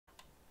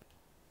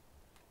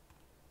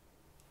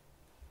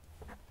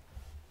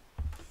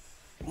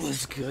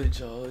What's good,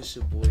 y'all? It's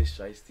your boy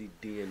Shiesty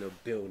D in the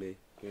building.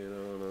 You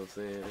know what I'm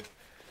saying?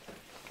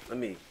 Let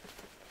me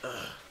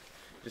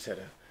just had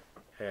to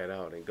head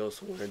out and go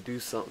somewhere and do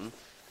something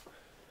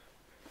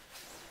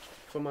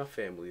for my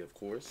family, of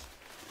course.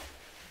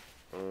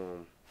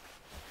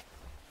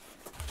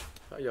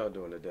 How y'all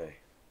doing today?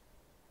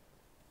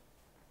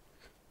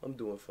 I'm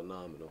doing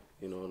phenomenal.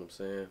 You know what I'm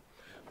saying?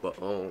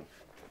 But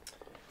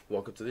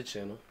welcome to the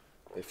channel.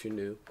 If you're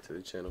new to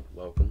the channel,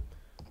 welcome.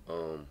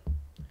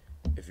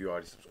 If you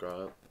already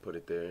subscribed, put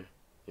it there.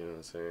 You know what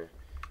I'm saying?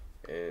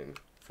 And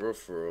for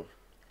real,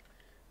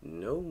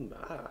 no,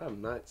 I've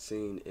not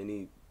seen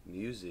any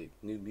new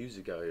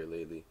music out here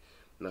lately.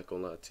 I'm not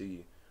gonna lie to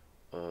you.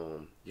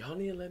 Y'all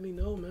need to let me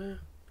know, man,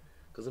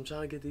 cause I'm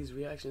trying to get these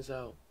reactions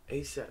out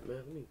ASAP, man.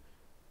 Let me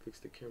fix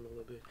the camera a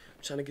little bit.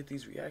 I'm trying to get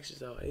these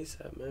reactions out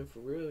ASAP, man. For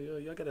real, yo,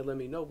 y'all gotta let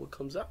me know what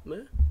comes out,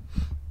 man.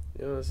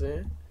 You know what I'm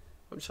saying?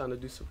 I'm trying to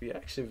do some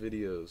reaction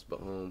videos,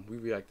 but we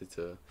reacted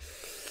to.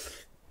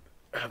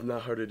 I've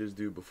not heard of this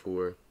dude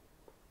before.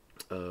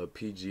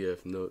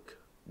 PGF Nook,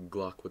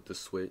 Glock with the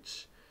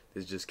switch.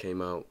 This just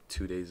came out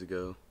 2 days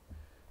ago.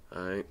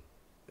 Alright,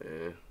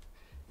 and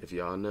if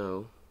y'all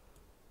know,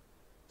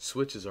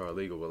 switches are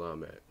illegal where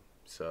I'm at.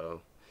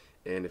 So,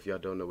 and if y'all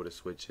don't know what a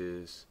switch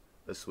is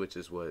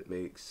what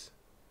makes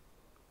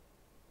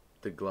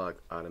the Glock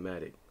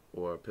automatic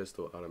or a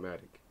pistol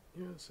automatic.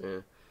 You know what I'm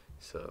saying?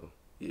 So,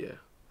 yeah,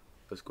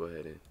 let's go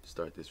ahead and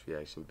start this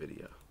reaction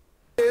video.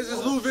 Is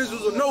this new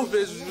visuals or no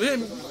visuals? You hear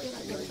me?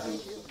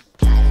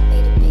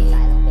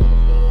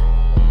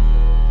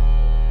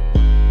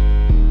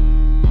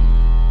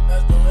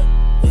 Let's do it.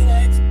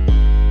 DeeReacts.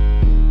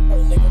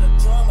 Old nigga with a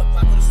drum, a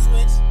Glock with a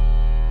switch.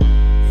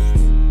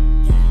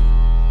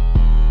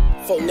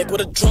 Full nigga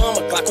with a drum, a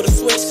Glock with a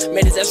switch.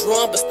 Made his ass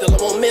run, but still I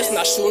won't miss.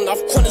 Not shooting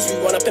off corners, we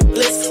run up in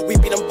blitz. We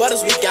beat them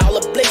butters, we got all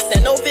the blitz.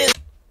 And no vis.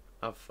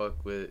 I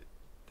fuck with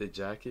the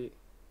jacket.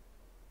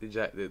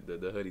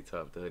 The hoodie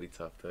top, the hoodie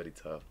top.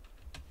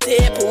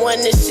 Head for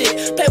one this shit.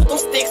 Play with them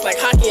sticks like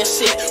hockey and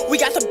shit.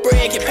 We got the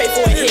bread, get paid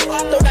for a hit.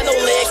 Don't got no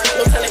legs,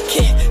 no time to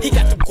kick. He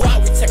got the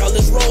guap, we take all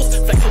his rolls.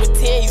 Flexing with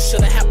 10, you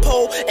shoulda had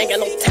pole. Ain't got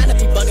no time to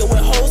be bugging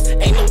with hoes.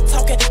 Ain't no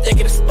talking, they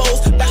get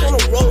exposed. Back on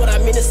the road, I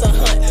mean it's a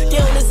hunt.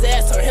 Get on his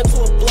ass, turn him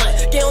to a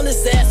blunt. Get on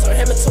his ass, turn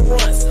him into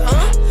runs,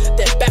 huh?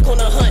 Then back on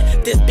the hunt.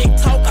 This big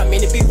talk, I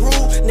mean it be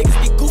rude. Niggas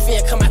be goofy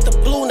and come out the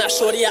blue. Not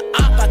shorty a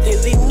op, I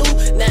think he knew.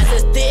 Now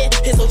it's dead,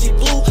 his OG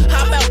blue.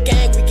 Hop out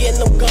gang, we getting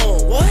them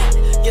gone. What?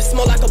 Get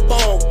small like a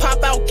bone.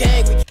 Pop out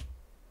gang.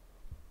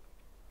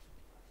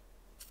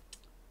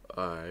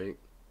 Alright.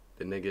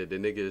 The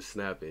nigga is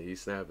snapping.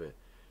 He's snapping.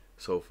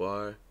 So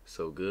far,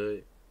 so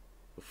good.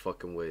 We're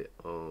fucking with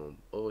oh,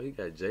 he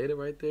got Jada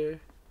right there.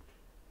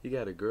 He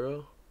got a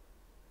girl.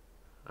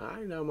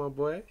 Alright now, my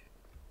boy.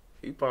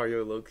 He probably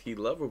your low key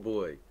lover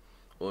boy.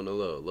 On the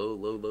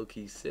low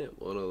key simp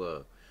on the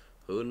low.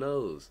 Who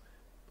knows?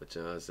 But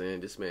you know what I'm saying?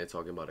 This man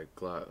talking about a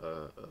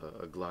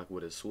Glock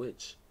with a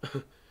switch.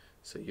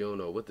 So you don't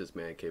know what this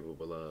man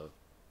capable of.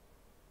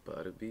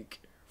 But be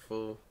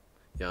careful.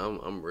 Yeah,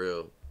 I'm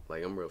real.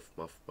 Like I'm real.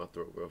 My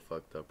throat real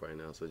fucked up right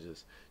now. So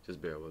just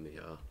bear with me,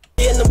 y'all.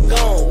 Getting them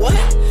gone. What?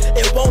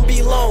 It won't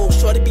be long.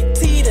 Shorty be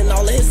teed in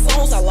all of his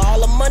songs. I lost all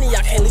the money.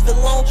 I can't leave it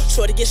alone.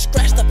 Shorty get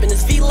scratched up in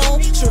his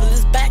V-long. Shoot at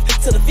his back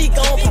till the V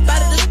gone. Pop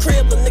out of this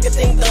crib, the nigga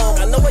ding dong.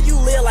 I know where you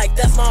live. Like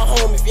that's my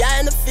home. If y'all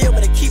in the field,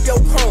 better keep your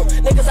chrome.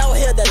 Niggas out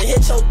here that'll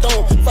hit your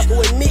dome. Fucking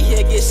with me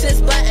here, get shit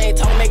splat. I ain't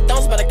talking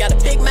McDonald's, but I got a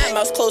Big Mac.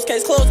 Mouse closed,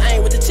 case closed. I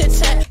ain't with the chit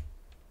chat.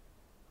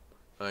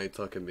 I ain't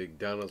talking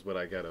McDonald's, but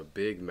I got a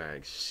Big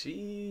Mac.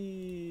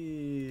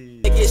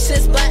 Sheesh. Get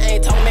shit splat, I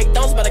ain't talking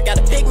McDonald's, but I got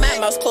a Big Mac.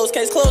 Mouse closed,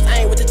 case closed,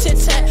 I ain't with the chit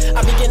chat.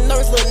 I be getting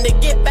nervous, little nigga,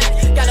 get back.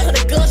 Got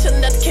 100 guns,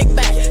 shouldn't have to kick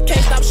back.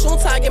 Can't stop shooting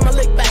till I get my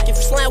lick back. If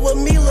you slam with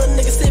me, little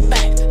nigga, sit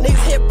back.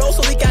 Niggas hit bro,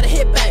 so we gotta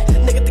hit back.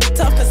 Nigga think he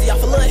tough, cause he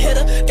off a little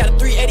hitter. Got a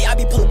 380, I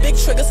be pulling big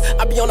triggers.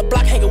 I be on the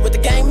block hanging with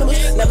the gang members.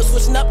 Never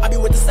switching up, I be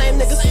with the same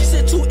niggas.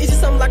 Shit too easy,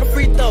 something like a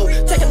free throw.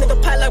 Take a nigga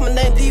pie like my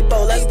name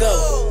Debo, let's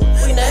go.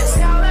 We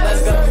next, let's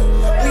go.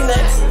 We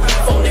next.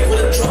 Phone nigga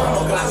with a drum,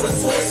 a Glock with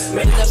a switch.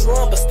 Made it that's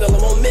wrong, but still I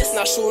won't miss.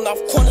 Not shooting off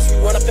corners, we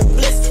run up in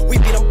blitz. We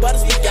beat them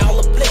butters, we got all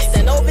the blitz.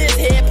 And over his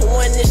head, put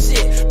one in this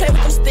shit. Play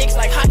with them sticks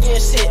like hockey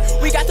and shit.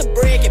 We got the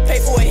bread, get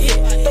paid for a hit.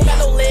 Don't got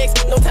no legs,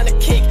 no time to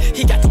kick.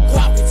 He got the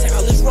guap, we take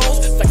all his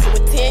rolls. Flexing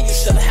with 10, you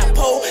shoulda had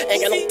pole.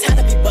 Ain't got no time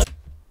to be bugging.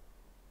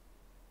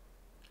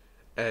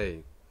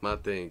 Hey, my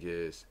thing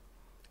is,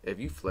 if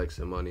you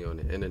flexing money on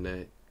the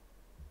internet,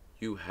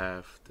 you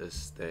have to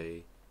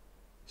stay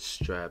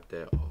strapped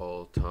at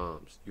all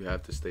times. You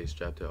have to stay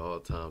strapped at all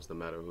times, no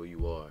matter who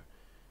you are.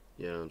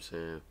 You know what I'm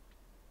saying?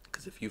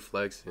 Because if you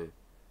flexing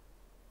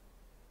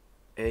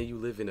and you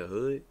live in the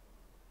hood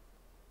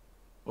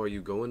or you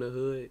go in the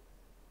hood,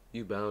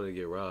 you bound to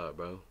get robbed,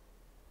 bro.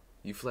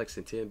 You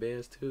flexing 10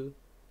 bands too,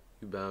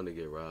 you bound to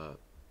get robbed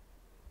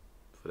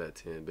for that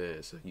 10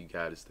 bands. So you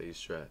gotta stay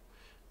strapped.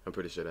 I'm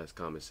pretty sure that's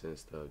common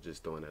sense though,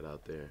 just throwing that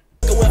out there.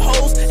 With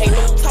hoes, ain't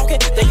no talking,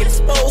 they get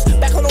exposed.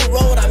 Back on the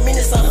road, I mean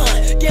it's a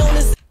hunt. Get on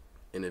this.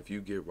 And if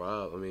you get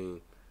robbed, I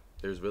mean,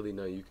 There's really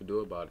nothing you can do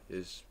about it.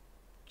 It's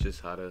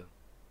just how the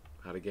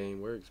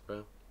game works,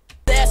 bro.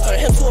 Ass turn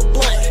him to a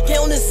blunt. Get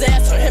on his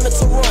ass, turn him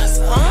into runs,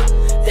 huh?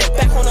 Then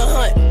back on the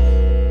hunt.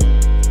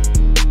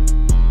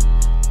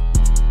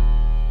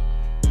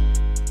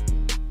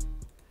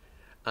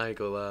 I ain't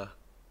gonna lie.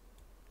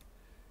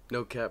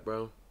 No cap,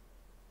 bro.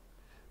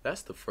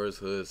 That's the first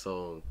hood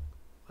song.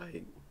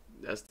 Like,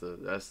 that's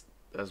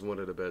one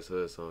of the best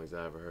hood songs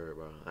I ever heard,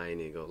 bro. I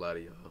ain't even gonna lie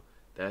to y'all.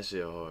 That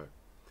shit hard.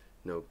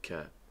 No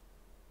cap.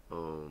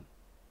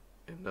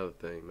 Another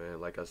thing, man,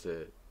 like I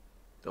said,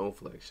 don't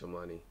flex your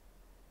money.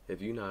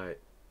 If you not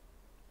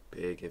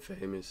big and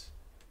famous,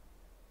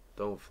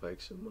 don't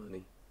flex your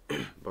money.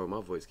 Bro,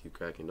 my voice keep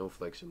cracking. Don't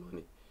flex your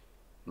money.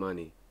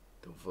 Money.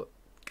 Don't flex.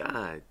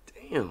 God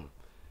damn.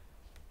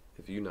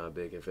 If you not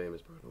big and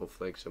famous, bro, don't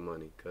flex your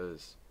money,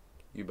 because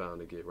you bound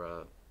to get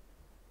robbed.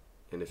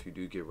 And if you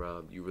do get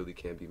robbed, you really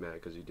can't be mad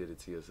because you did it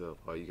to yourself.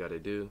 All you got to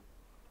do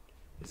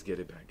is get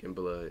it back in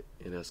blood,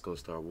 and that's going to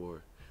start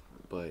war.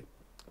 But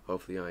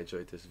hopefully y'all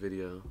enjoyed this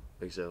video.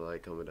 Make sure to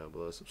like, comment down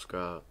below,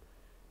 subscribe.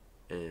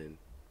 And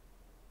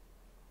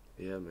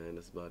yeah, man,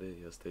 that's about it.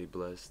 Y'all stay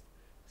blessed,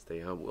 stay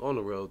humble. On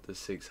the road to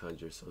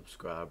 600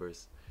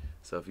 subscribers.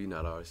 So if you're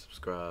not already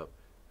subscribed,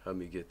 help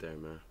me get there,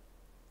 man.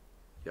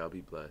 Y'all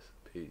be blessed.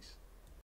 Peace.